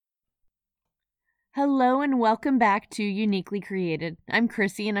Hello and welcome back to Uniquely Created. I'm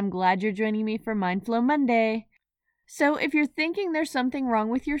Chrissy and I'm glad you're joining me for Mindflow Monday. So, if you're thinking there's something wrong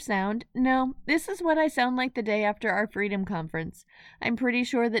with your sound, no, this is what I sound like the day after our Freedom Conference. I'm pretty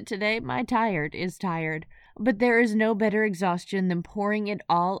sure that today my tired is tired, but there is no better exhaustion than pouring it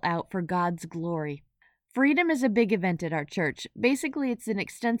all out for God's glory. Freedom is a big event at our church. Basically, it's an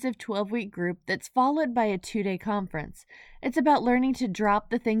extensive 12-week group that's followed by a 2-day conference. It's about learning to drop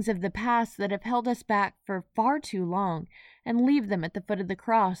the things of the past that have held us back for far too long and leave them at the foot of the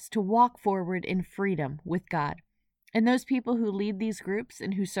cross to walk forward in freedom with God. And those people who lead these groups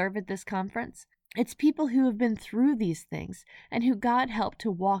and who serve at this conference, it's people who have been through these things and who God helped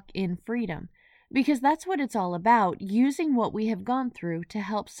to walk in freedom. Because that's what it's all about, using what we have gone through to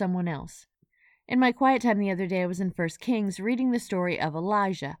help someone else. In my quiet time the other day, I was in 1 Kings reading the story of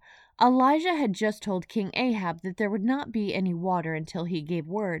Elijah. Elijah had just told King Ahab that there would not be any water until he gave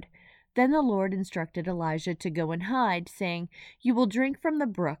word. Then the Lord instructed Elijah to go and hide, saying, "You will drink from the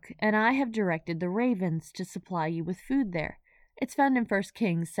brook, and I have directed the ravens to supply you with food there." It's found in 1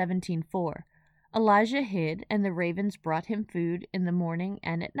 Kings 17:4. Elijah hid, and the ravens brought him food in the morning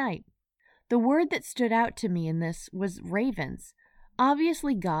and at night. The word that stood out to me in this was ravens.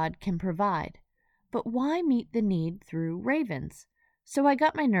 Obviously, God can provide. But why meet the need through ravens? So I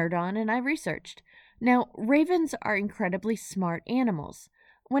got my nerd on and I researched. Now, ravens are incredibly smart animals.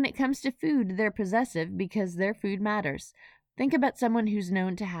 When it comes to food, they're possessive because their food matters. Think about someone who's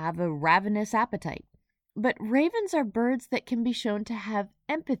known to have a ravenous appetite. But ravens are birds that can be shown to have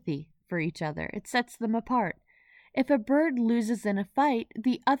empathy for each other. It sets them apart. If a bird loses in a fight,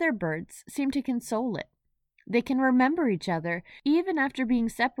 the other birds seem to console it. They can remember each other even after being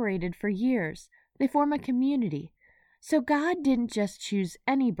separated for years. They form a community. So God didn't just choose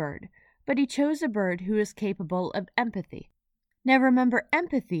any bird, but he chose a bird who is capable of empathy. Now remember,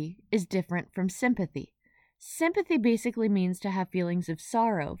 empathy is different from sympathy. Sympathy basically means to have feelings of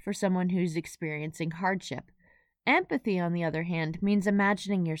sorrow for someone who's experiencing hardship. Empathy, on the other hand, means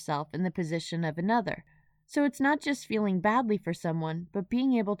imagining yourself in the position of another. So it's not just feeling badly for someone, but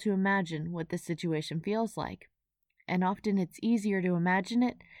being able to imagine what the situation feels like. And often it's easier to imagine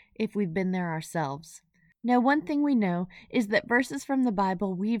it if we've been there ourselves. Now, one thing we know is that verses from the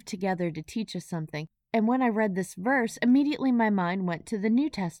Bible weave together to teach us something. And when I read this verse, immediately my mind went to the New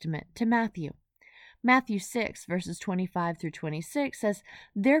Testament, to Matthew. Matthew 6, verses 25 through 26 says,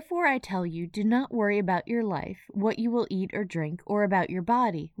 "Therefore I tell you, do not worry about your life, what you will eat or drink, or about your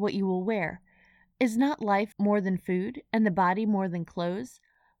body, what you will wear. Is not life more than food, and the body more than clothes?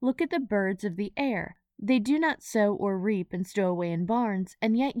 Look at the birds of the air. They do not sow or reap and stow away in barns,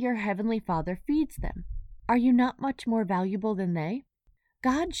 and yet your heavenly Father feeds them. Are you not much more valuable than they?"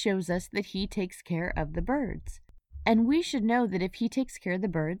 God shows us that he takes care of the birds. And we should know that if he takes care of the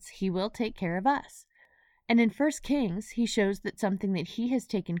birds, he will take care of us. And in 1 Kings, he shows that something that he has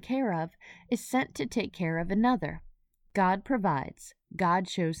taken care of is sent to take care of another. God provides. God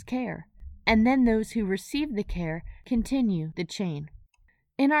shows care. And then those who receive the care continue the chain.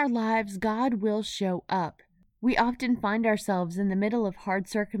 In our lives, God will show up. We often find ourselves in the middle of hard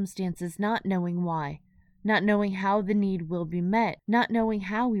circumstances not knowing why, not knowing how the need will be met, not knowing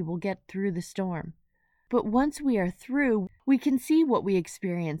how we will get through the storm. But once we are through, we can see what we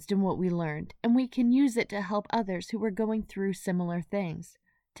experienced and what we learned, and we can use it to help others who are going through similar things,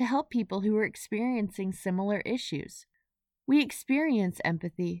 to help people who are experiencing similar issues. We experience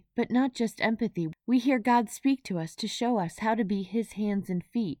empathy, but not just empathy. We hear God speak to us to show us how to be his hands and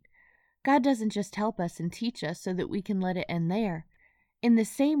feet. God doesn't just help us and teach us so that we can let it end there. In the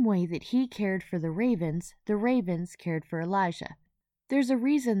same way that he cared for the ravens cared for Elijah. There's a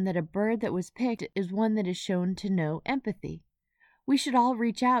reason that a bird that was picked is one that is shown to know empathy. We should all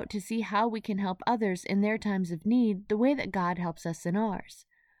reach out to see how we can help others in their times of need the way that God helps us in ours.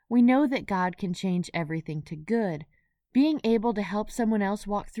 We know that God can change everything to good. Being able to help someone else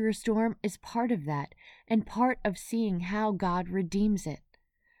walk through a storm is part of that, and part of seeing how God redeems it.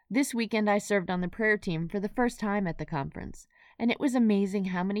 This weekend I served on the prayer team for the first time at the conference, and it was amazing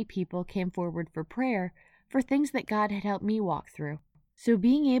how many people came forward for prayer for things that God had helped me walk through. So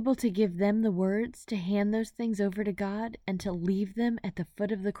being able to give them the words to hand those things over to God and to leave them at the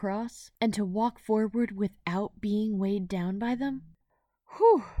foot of the cross and to walk forward without being weighed down by them,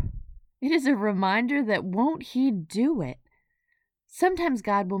 it is a reminder that won't he do it? Sometimes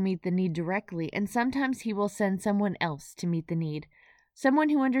God will meet the need directly, and sometimes he will send someone else to meet the need. Someone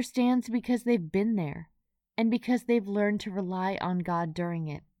who understands because they've been there, and because they've learned to rely on God during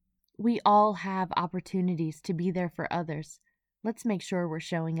it. We all have opportunities to be there for others. Let's make sure we're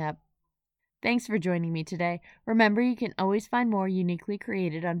showing up. Thanks for joining me today. Remember, you can always find more Uniquely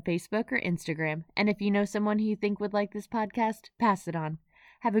Created on Facebook or Instagram. And if you know someone who you think would like this podcast, pass it on.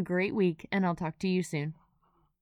 Have a great week, and I'll talk to you soon.